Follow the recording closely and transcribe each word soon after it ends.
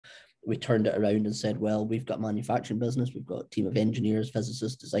we turned it around and said, well, we've got a manufacturing business, we've got a team of engineers,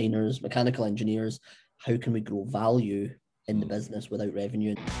 physicists, designers, mechanical engineers. How can we grow value in the business without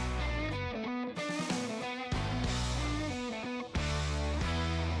revenue?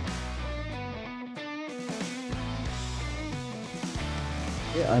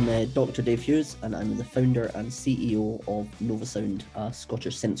 Yeah, I'm Dr Dave Hughes, and I'm the founder and CEO of Novosound, a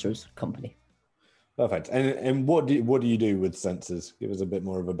Scottish sensors company. Perfect. And what do you do with sensors? Give us a bit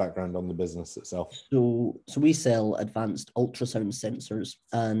more of a background on the business itself. So we sell advanced ultrasound sensors,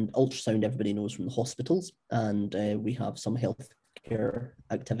 and ultrasound everybody knows from the hospitals, and we have some healthcare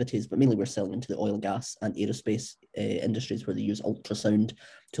activities, but mainly we're selling into the oil and gas and aerospace industries where they use ultrasound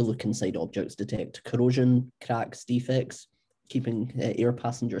to look inside objects, detect corrosion, cracks, defects, keeping air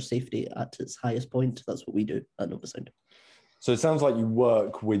passenger safety at its highest point. That's what we do at Novosound. So it sounds like you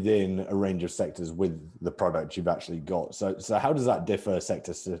work within a range of sectors with the product you've actually got. So how does that differ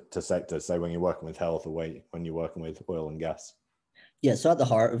sector to sector, say when you're working with health or when you're working with oil and gas? Yeah, so at the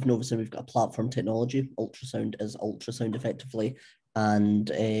heart of Novosound, we've got a platform technology. Ultrasound is ultrasound effectively. And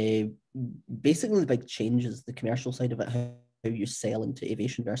basically the big change is the commercial side of it, how you sell into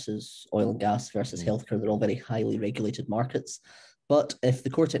aviation versus oil and gas versus healthcare. They're all very highly regulated markets. But if the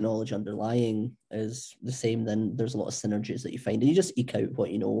core technology underlying is the same, then there's a lot of synergies that you find. And you just eke out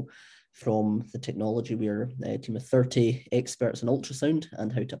what you know from the technology. We're a team of 30 experts in ultrasound and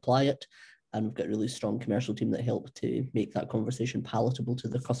how to apply it. And we've got a really strong commercial team that help to make that conversation palatable to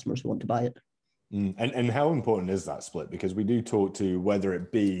the customers who want to buy it. And how important is that split? Because we do talk to, whether it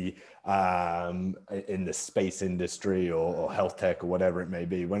be in the space industry or health tech or whatever it may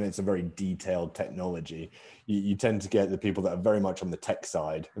be, when it's a very detailed technology, you tend to get the people that are very much on the tech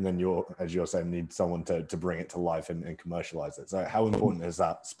side, and then as you're saying, need someone to bring it to life and commercialize it. So how important has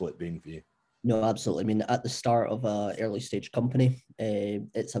that split been for you? No, absolutely. I mean, at the start of an early stage company,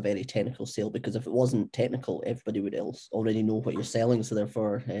 it's a very technical sale, because if it wasn't technical, everybody would else already know what you're selling. So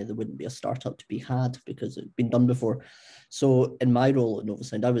therefore, there wouldn't be a startup to be had because it'd been done before. So in my role at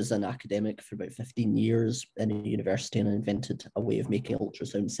Novosound, I was an academic for about 15 years in a university, and I invented a way of making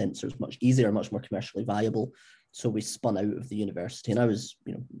ultrasound sensors much easier, much more commercially viable. So we spun out of the university, and I was,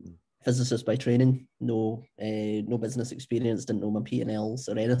 physicist by training, no business experience, didn't know my P&Ls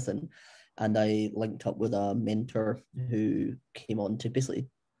or anything. And I linked up with a mentor who came on to basically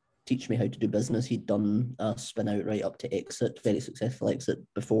teach me how to do business. He'd done a spin out right up to exit, very successful exit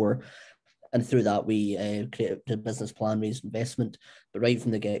before. And through that, we created a business plan, raised investment. But right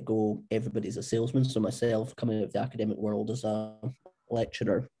from the get-go, everybody's a salesman. So myself, coming out of the academic world as a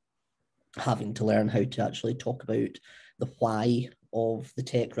lecturer, having to learn how to actually talk about the why of the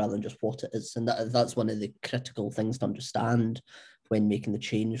tech rather than just what it is. And that's one of the critical things to understand when making the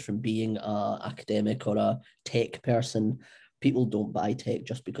change from being an academic or a tech person. People don't buy tech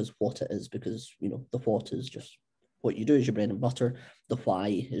just because what it is, because, the what is just what you do is your bread and butter. The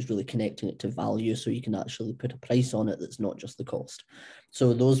why is really connecting it to value, so you can actually put a price on it that's not just the cost.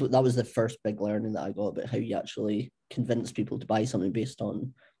 So that was the first big learning that I got about how you actually convince people to buy something based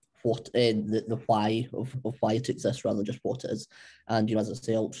on what the why of why it exists rather than just what it is. And as I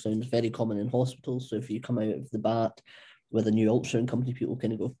say, ultrasound is very common in hospitals. So if you come out of the bat with a new ultrasound company, people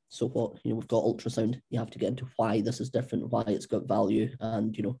kind of go, so what? We've got ultrasound. You have to get into why this is different, why it's got value,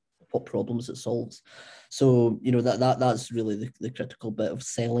 and what problems it solves. So that's really the critical bit of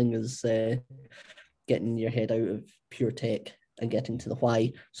selling, is getting your head out of pure tech and getting to the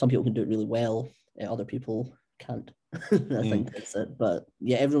why. Some people can do it really well, other people can't. I think that's it. But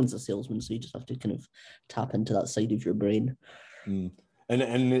yeah, everyone's a salesman, so you just have to kind of tap into that side of your brain.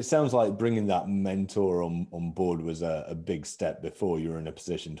 And it sounds like bringing that mentor on board was a big step before you were in a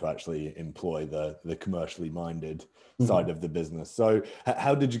position to actually employ the commercially minded side of the business. So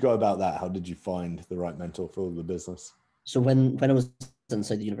how did you go about that? How did you find the right mentor for the business? So when I was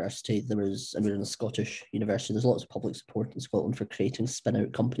inside the university, and we were in a Scottish university, there's lots of public support in Scotland for creating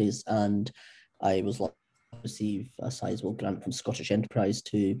spin-out companies, and I was lucky to receive a sizable grant from Scottish Enterprise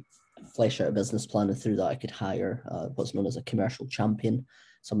to flesh out a business plan, and through that I could hire what's known as a commercial champion,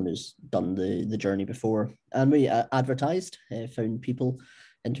 someone who's done the journey before. And we advertised, found people,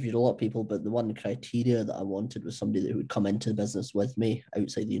 interviewed a lot of people, but the one criteria that I wanted was somebody that would come into the business with me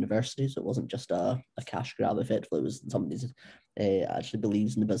outside the university. So it wasn't just a cash grab effectively. It was somebody that actually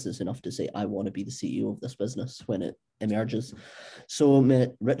believes in the business enough to say, I want to be the CEO of this business when it emerges. So I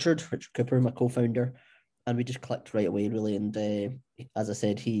met Richard Cooper, my co-founder, and we just clicked right away, really. And as I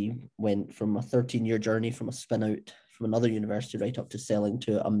said, he went from a 13-year journey from a spin out from another university right up to selling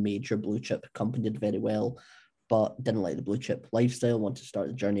to a major blue chip company, did very well, but didn't like the blue chip lifestyle, wanted to start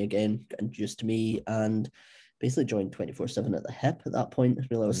the journey again, got introduced to me. And basically joined 24/7 at the hip at that point.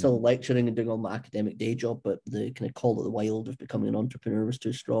 Really, I was Mm. still lecturing and doing all my academic day job, but the kind of call of the wild of becoming an entrepreneur was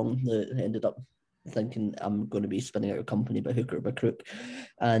too strong that I ended up thinking I'm going to be spinning out a company by hook or by crook.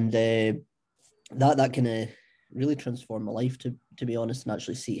 And that kind of really transformed my life, to be honest, and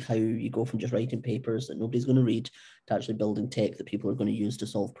actually see how you go from just writing papers that nobody's going to read to actually building tech that people are going to use to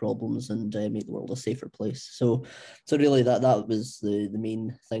solve problems and make the world a safer place. So really that was the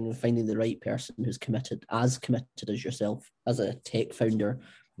main thing of finding the right person who's committed as yourself. As a tech founder,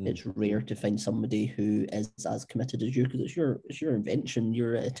 it's rare to find somebody who is as committed as you, because it's your invention,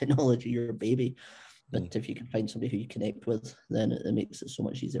 your technology, your baby. But if you can find somebody who you connect with, then it makes it so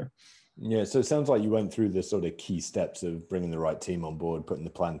much easier. Yeah, so it sounds like you went through the sort of key steps of bringing the right team on board, putting the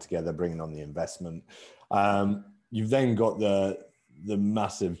plan together, bringing on the investment. You've then got the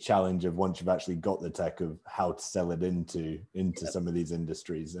massive challenge of, once you've actually got the tech, of how to sell it into some of these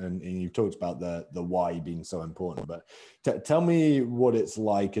industries. And you've talked about the why being so important, but tell me what it's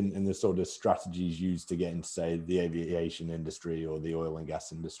like and the sort of strategies used to get into, say, the aviation industry or the oil and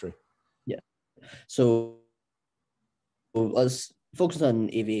gas industry. Yeah. So let's focus on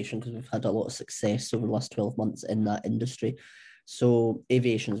aviation, because we've had a lot of success over the last 12 months in that industry. So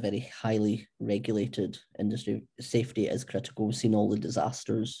aviation is a very highly regulated industry. Safety is critical. We've seen all the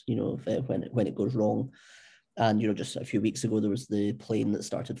disasters, when it goes wrong. And, just a few weeks ago, there was the plane that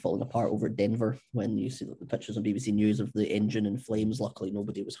started falling apart over Denver, when you see the pictures on BBC News of the engine in flames. Luckily,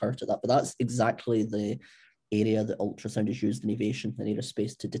 nobody was hurt at that. But that's exactly the area that ultrasound is used in aviation and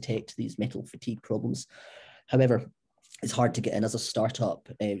aerospace, to detect these metal fatigue problems. However, it's hard to get in as a startup.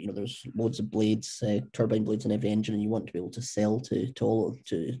 There's loads of blades, turbine blades in every engine, and you want to be able to sell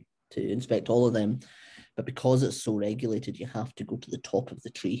to inspect all of them. But because it's so regulated, you have to go to the top of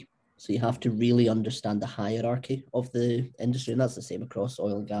the tree. So you have to really understand the hierarchy of the industry. And that's the same across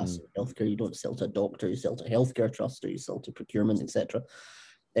oil and gas and healthcare. You don't sell to a doctor, you sell to a healthcare trust, or you sell to procurement, etc.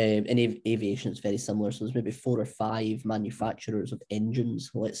 In aviation, it's very similar. So there's maybe 4 or 5 manufacturers of engines,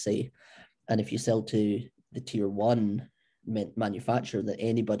 let's say. And if you sell to the tier 1 manufacturer, that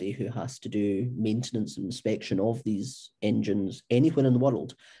anybody who has to do maintenance and inspection of these engines anywhere in the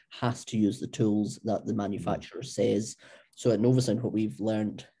world has to use the tools that the manufacturer says. So at Novosound, what we've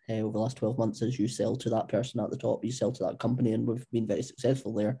learned over the last 12 months is you sell to that person at the top, you sell to that company, and we've been very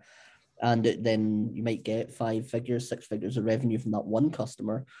successful there. And then you might get 5 figures, 6 figures of revenue from that one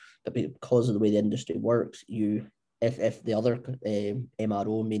customer. But because of the way the industry works, if the other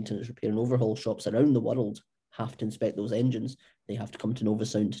MRO, maintenance, repair and overhaul shops around the world have to inspect those engines, they have to come to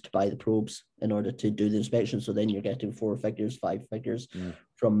Novosound to buy the probes in order to do the inspection. So then you're getting 4 figures, 5 figures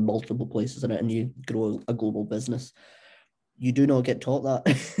from multiple places in it, and you grow a global business. You do not get taught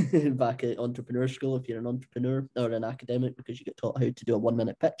that back at entrepreneur school if you're an entrepreneur or an academic, because you get taught how to do a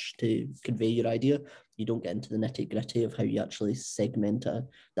 1-minute pitch to convey your idea. You don't get into the nitty gritty of how you actually segment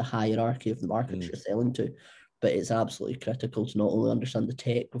the hierarchy of the markets you're selling to. But it's absolutely critical to not only understand the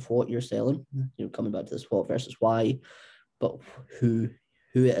tech of what you're selling, coming back to this what versus why, but who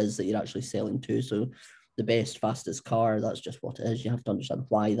it is that you're actually selling to. So the best, fastest car, that's just what it is. You have to understand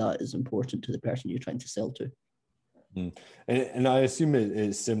why that is important to the person you're trying to sell to. And I assume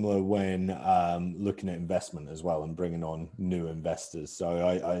it's similar when looking at investment as well and bringing on new investors. So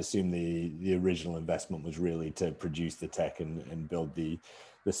I assume the original investment was really to produce the tech and build the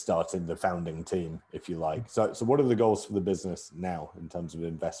starting, the founding team, if you like. So what are the goals for the business now in terms of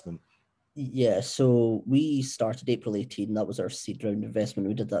investment? Yeah, so we started April 18. That was our seed round investment.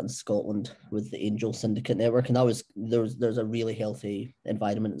 We did that in Scotland with the Angel Syndicate Network, and there's a really healthy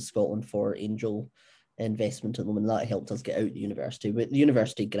environment in Scotland for angel investment at the moment. That helped us get out of the university. But the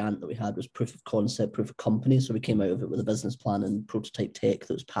university grant that we had was proof of concept, proof of company. So we came out of it with a business plan and prototype tech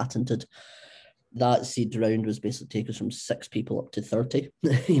that was patented. That seed round was basically take us from 6 people up to 30,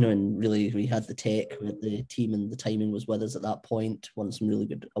 and really we had the tech, we had the team, and the timing was with us at that point, won some really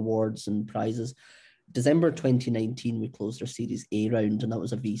good awards and prizes. December 2019, we closed our Series A round, and that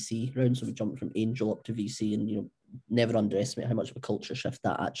was a VC round. So we jumped from angel up to VC, and never underestimate how much of a culture shift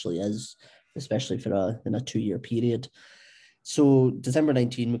that actually is, especially for in a 2-year period. So December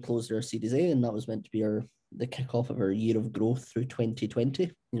 19, we closed our Series A, and that was meant to be the kickoff of our year of growth through 2020.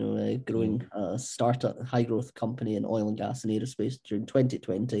 Growing a startup, high growth company in oil and gas and aerospace during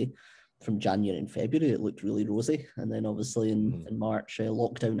 2020. From January and February, it looked really rosy, and then obviously in March,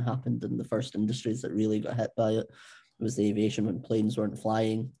 lockdown happened, and the first industries that really got hit by it was the aviation, when planes weren't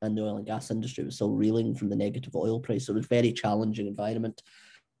flying, and the oil and gas industry was still reeling from the negative oil price. So it was a very challenging environment.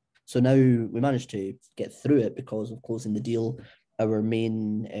 So now we managed to get through it because of closing the deal. our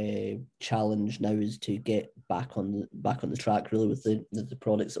main challenge now is to get back on the track really with the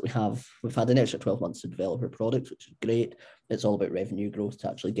products that we have. We've had an extra 12 months to develop our products, which is great. It's all about revenue growth to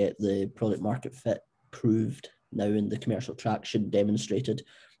actually get the product market fit proved now in the commercial traction demonstrated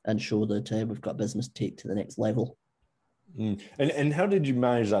and show that we've got business to take to the next level. And how did you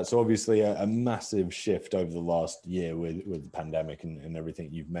manage that? So obviously a massive shift over the last year with the pandemic and everything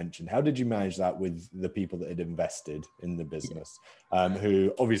you've mentioned. How did you manage that with the people that had invested in the business,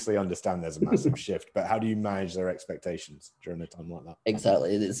 who obviously understand there's a massive shift, but how do you manage their expectations during a time like that?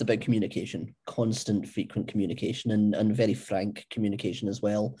 Exactly. It's about communication, constant, frequent communication, and very frank communication as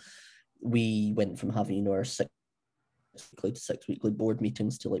well. We went from having our 6 weekly board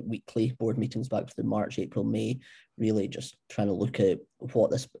meetings to like weekly board meetings back to the March, April, May, really just trying to look at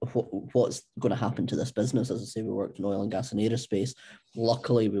what's going to happen to this business. As I say, we worked in oil and gas and aerospace.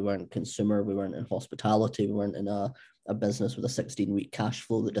 Luckily, we weren't consumer, we weren't in hospitality, we weren't in a business with a 16-week cash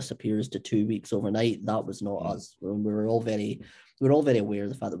flow that disappears to 2 weeks overnight. That was not us. We were all very aware of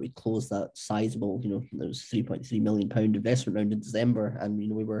the fact that we closed that sizable, there was £3.3 million investment round in December, and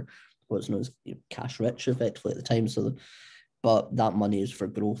we were what's known as cash rich effectively at the time. So, but that money is for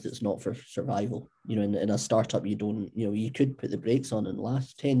growth. It's not for survival. In a startup, you don't, you could put the brakes on in the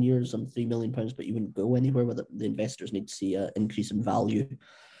last 10 years on £3 million, but you wouldn't go anywhere with it. The investors need to see an increase in value.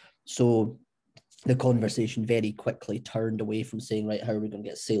 So the conversation very quickly turned away from saying, right, how are we going to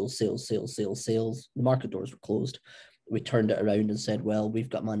get sales? The market doors were closed. We turned it around and said, well, we've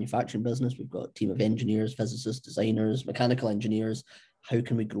got manufacturing business. We've got a team of engineers, physicists, designers, mechanical engineers. How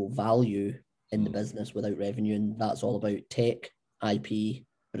can we grow value in the business without revenue? And that's all about tech, IP,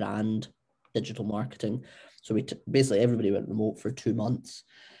 brand, digital marketing. So basically everybody went remote for 2 months.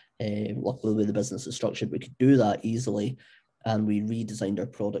 Luckily, the way the business is structured, we could do that easily. And we redesigned our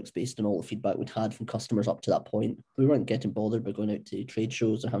products based on all the feedback we'd had from customers up to that point. We weren't getting bothered by going out to trade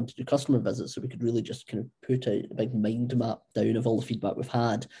shows or having to do customer visits, so we could really just kind of put a big mind map down of all the feedback we've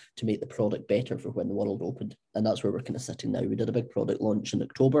had to make the product better for when the world opened. And that's where we're kind of sitting now. We did a big product launch in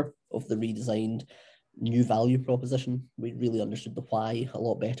October of the redesigned new value proposition. We really understood the why a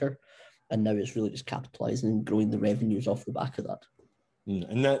lot better. And now it's really just capitalizing and growing the revenues off the back of that.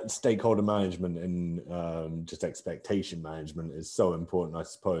 And that stakeholder management and just expectation management is so important, I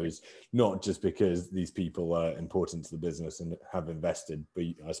suppose, not just because these people are important to the business and have invested, but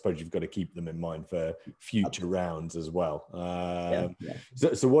I suppose you've got to keep them in mind for future rounds as well.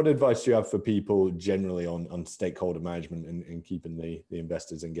 So what advice do you have for people generally on stakeholder management and keeping the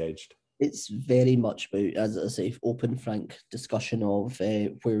investors engaged? It's very much about, as I say, open, frank discussion of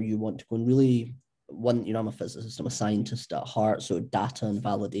where you want to go. And really, I'm a physicist, I'm a scientist at heart, so data and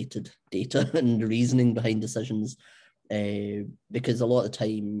validated data and reasoning behind decisions, because a lot of the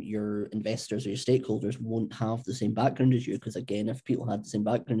time your investors or your stakeholders won't have the same background as you, because again, if people had the same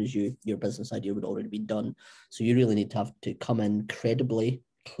background as you, your business idea would already be done. So you really need to have to come in credibly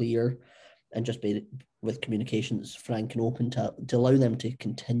clear and just be with communications frank and open to allow them to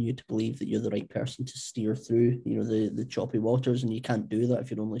continue to believe that you're the right person to steer through, the choppy waters. And you can't do that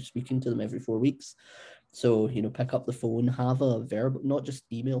if you're only speaking to them every 4 weeks. So, pick up the phone, have a verb, not just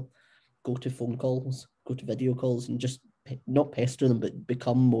email, go to phone calls, go to video calls, and just not pester them, but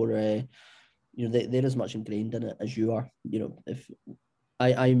become more, they're as much ingrained in it as you are. If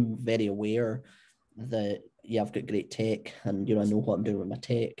I'm very aware that, I've got great tech and, I know what I'm doing with my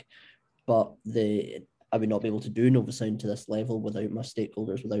tech, but I would not be able to do Novosound to this level without my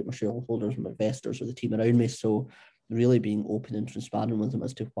stakeholders, without my shareholders, my investors, or the team around me. So really being open and transparent with them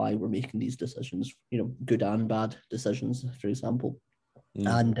as to why we're making these decisions, good and bad decisions, for example.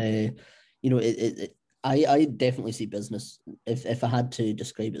 And, I definitely see business, if I had to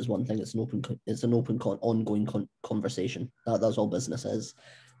describe it as one thing, it's an open ongoing conversation. That's all business is.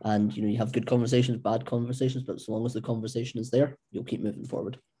 And, you have good conversations, bad conversations, but as long as the conversation is there, you'll keep moving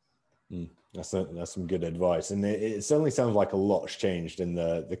forward. That's some good advice, and it certainly sounds like a lot's changed in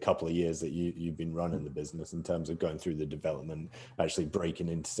the couple of years that you've been running the business in terms of going through the development, actually breaking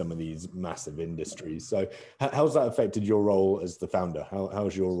into some of these massive industries. So how's that affected your role as the founder?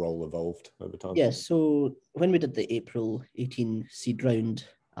 How's your role evolved over time? Yeah, so when we did the April 18 seed round,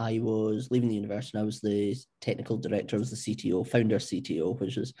 I was leaving the university and I was the technical director, I was the CTO, founder CTO,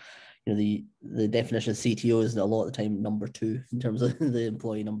 which is, the definition of CTO is a lot of the time number 2 in terms of the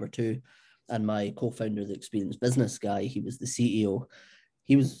employee number 2. And my co-founder, the experienced business guy, he was the CEO.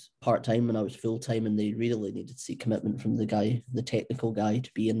 He was part-time and I was full-time, and they really needed to see commitment from the technical guy,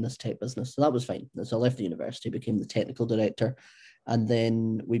 to be in this tech business. So that was fine. So I left the university, became the technical director. And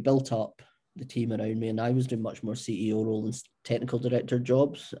then we built up the team around me, and I was doing much more CEO role than technical director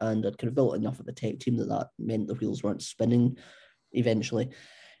jobs. And I'd kind of built enough of a tech team that meant the wheels weren't spinning eventually.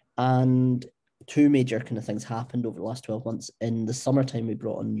 And two major kind of things happened over the last 12 months. In the summertime, we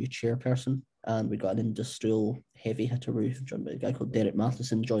brought on a new chairperson, and we got an industrial heavy hitter joined by a guy called Derek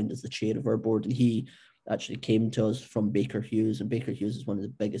Matheson, joined as the chair of our board. And he actually came to us from Baker Hughes. And Baker Hughes is one of the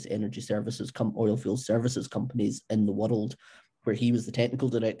biggest energy services, oil field services companies in the world, where he was the technical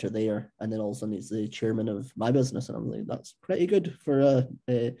director there. And then all of a sudden he's the chairman of my business. And I'm like, that's pretty good for a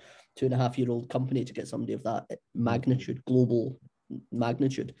 2.5-year-old company to get somebody of that magnitude, global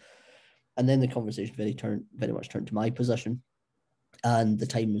magnitude. And then the conversation very much turned to my position. And the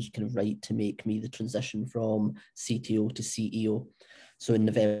time was kind of right to make me the transition from CTO to CEO. So in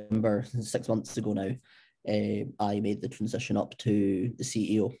November, 6 months ago now, I made the transition up to the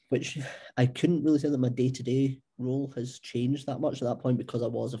CEO, which I couldn't really say that my day-to-day role has changed that much at that point, because I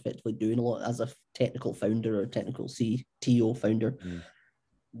was effectively doing a lot as a technical founder or technical CTO founder.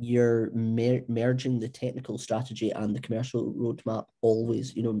 You're merging the technical strategy and the commercial roadmap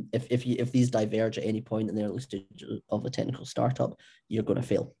always. If these diverge at any point in the early stage of a technical startup, you're going to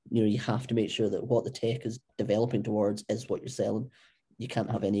fail. You have to make sure that what the tech is developing towards is what you're selling. You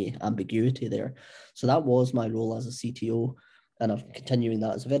can't have any ambiguity there. So that was my role as a CTO, and I'm continuing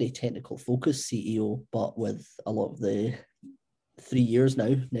that as a very technical focused CEO, but with a lot of the 3 years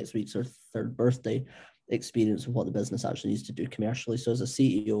now, next week's our third birthday, experience of what the business actually needs to do commercially. So as a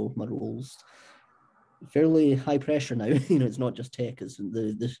CEO, my role's fairly high pressure now. It's not just tech, it's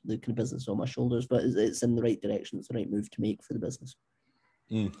the kind of business on my shoulders, but it's in the right direction. It's the right move to make for the business.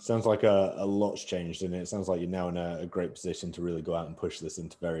 Sounds like a lot's changed, and it sounds like you're now in a great position to really go out and push this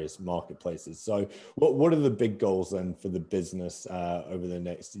into various marketplaces. So what are the big goals then for the business over the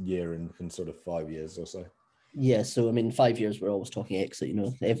next year and sort of 5 years or so? Yeah, so I mean, 5 years, we're always talking exit.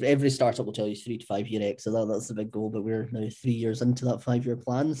 Every startup will tell you 3 to 5 year exit. That's the big goal, but we're now 3 years into that 5-year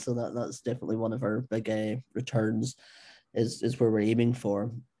plan, so that's definitely one of our big returns. Is where we're aiming for.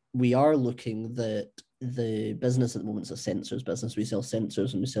 We are looking that the business at the moment is a sensors business. We sell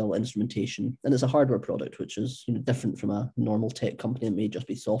sensors and we sell instrumentation, and it's a hardware product, which is different from a normal tech company. It may just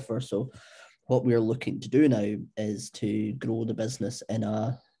be software. So what we're looking to do now is to grow the business in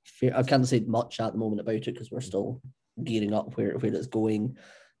a I can't say much at the moment about it because we're still gearing up where it's going.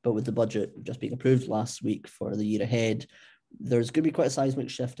 But with the budget just being approved last week for the year ahead, there's going to be quite a seismic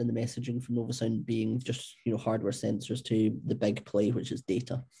shift in the messaging from Novosound being just hardware sensors to the big play, which is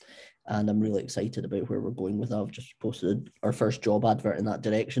data. And I'm really excited about where we're going with that. I've just posted our first job advert in that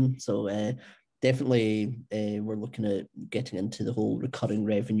direction. So definitely we're looking at getting into the whole recurring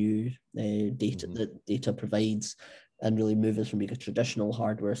revenue data that data provides, and really move us from being a traditional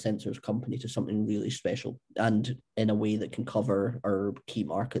hardware sensors company to something really special, and in a way that can cover our key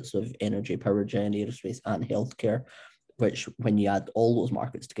markets of energy, power gen, aerospace, and healthcare, which when you add all those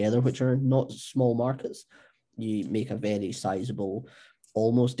markets together, which are not small markets, you make a very sizable,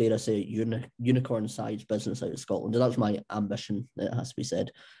 almost dare I say, unicorn-sized business out of Scotland. And that's my ambition, it has to be said.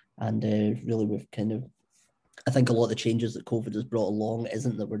 And really, we've I think a lot of the changes that COVID has brought along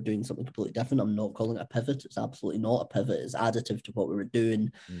isn't that we're doing something completely different. I'm not calling it a pivot. It's absolutely not a pivot. It's additive to what we were doing.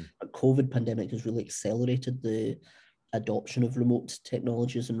 But COVID pandemic has really accelerated the adoption of remote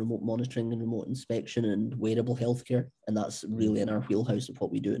technologies and remote monitoring and remote inspection and wearable healthcare. And that's really in our wheelhouse of what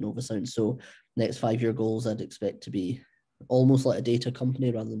we do at Novosound. So next 5-year goals, I'd expect to be almost like a data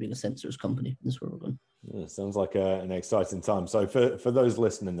company rather than being a sensors company. That's where we're going. Yeah, sounds like an exciting time. So for those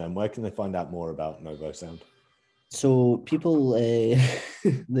listening then, where can they find out more about Novosound? So people, they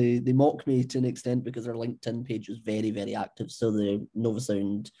mock me to an extent because our LinkedIn page is very, very active. So the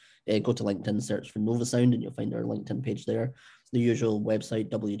Novosound, go to LinkedIn, search for Novosound, and you'll find our LinkedIn page there. The usual website,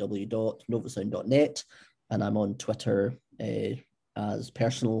 www.novosound.net. And I'm on Twitter as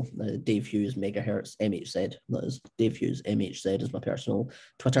personal, Dave Hughes Megahertz MHZ. That is Dave Hughes MHZ is my personal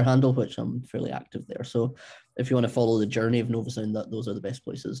Twitter handle, which I'm fairly active there. So if you want to follow the journey of Novosound, those are the best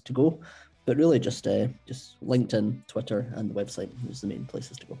places to go. But really, just LinkedIn, Twitter, and the website is the main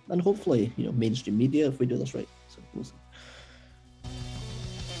places to go. And hopefully, mainstream media if we do this right. So we'll see.